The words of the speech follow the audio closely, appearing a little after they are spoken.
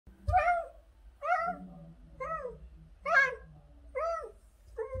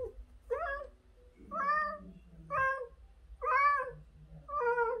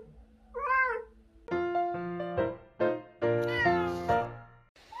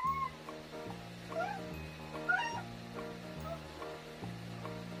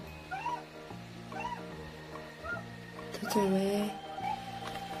제제 왜?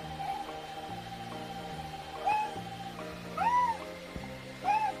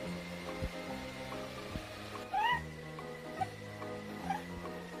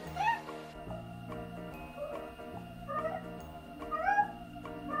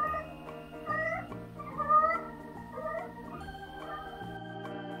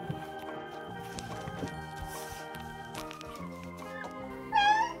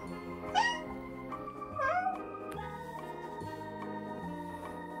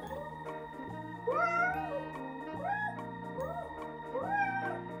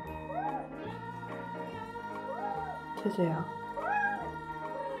 제제야.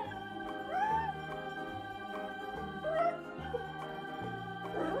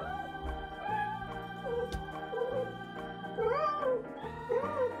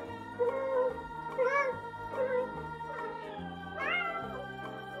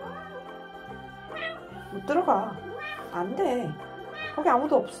 못 들어가. 안 돼. 거기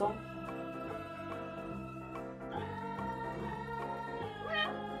아무도 없어.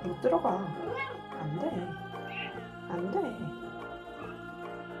 못 들어가. 안 돼. 안 돼.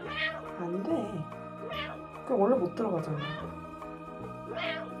 안 돼. 그 원래 못 들어가잖아.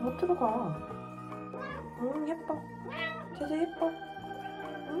 못 들어가. 응, 예뻐. 제제 예뻐.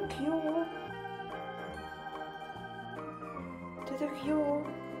 응, 귀여워. 제제 귀여워.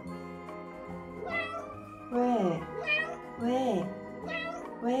 왜? 왜?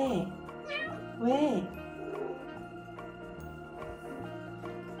 왜? 왜?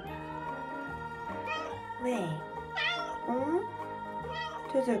 왜? 응?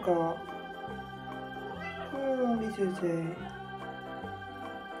 제제가. 우리 제제.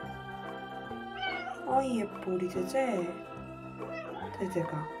 아이 예뻐 우리 제제.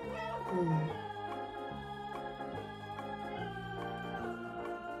 제제가. 응.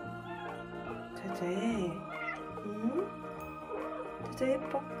 제제. 응? 제제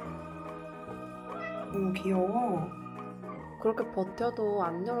예뻐. 응, 귀여워. 그렇게 버텨도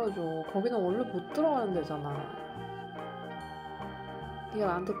안 열어줘. 거기는 원래 못 들어가는 데잖아. 네가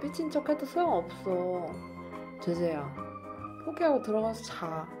나한테 삐친 척 해도 소용없어. 제제야, 포기하고 들어가서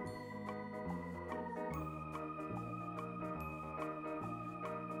자.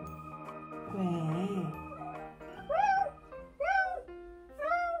 왜?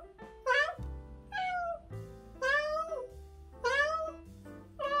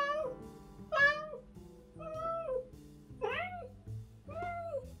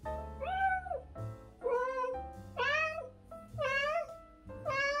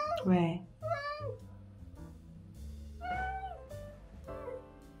 왜?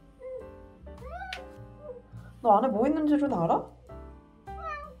 너 안에 뭐 있는지는 알아?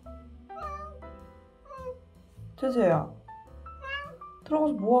 제제야,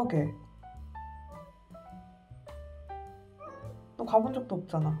 들어가서 뭐 하게? 너 가본 적도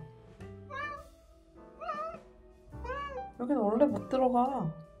없잖아. 여기는 원래 못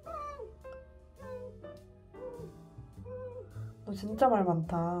들어가. 너 진짜 말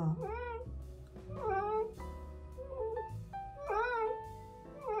많다.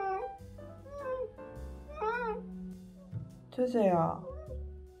 제제야,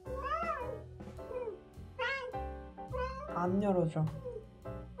 안 열어줘.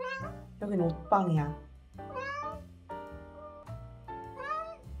 여긴 옷방이야.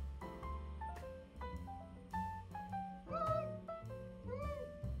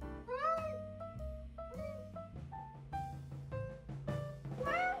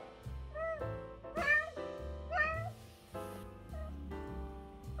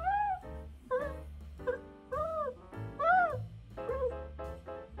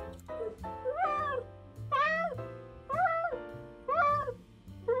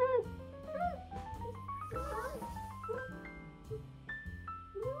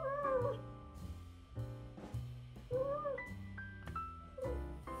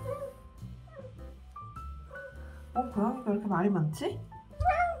 고양이가 이렇게 말이 많지?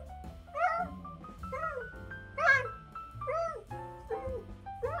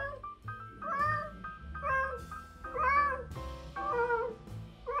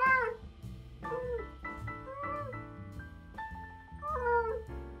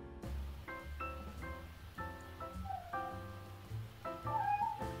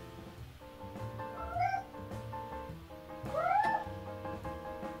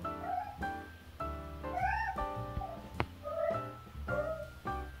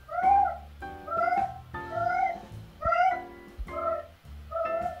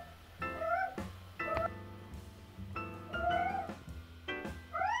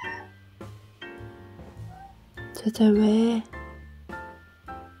 제제 왜?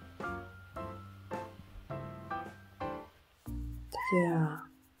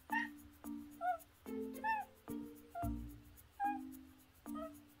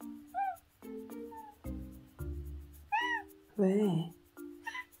 왜?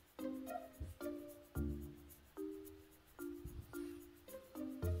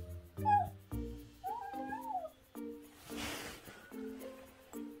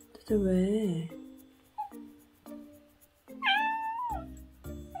 대체 왜?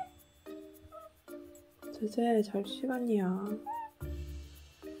 제제 잘 시간이야.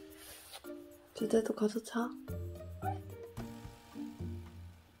 제제도 가서 자.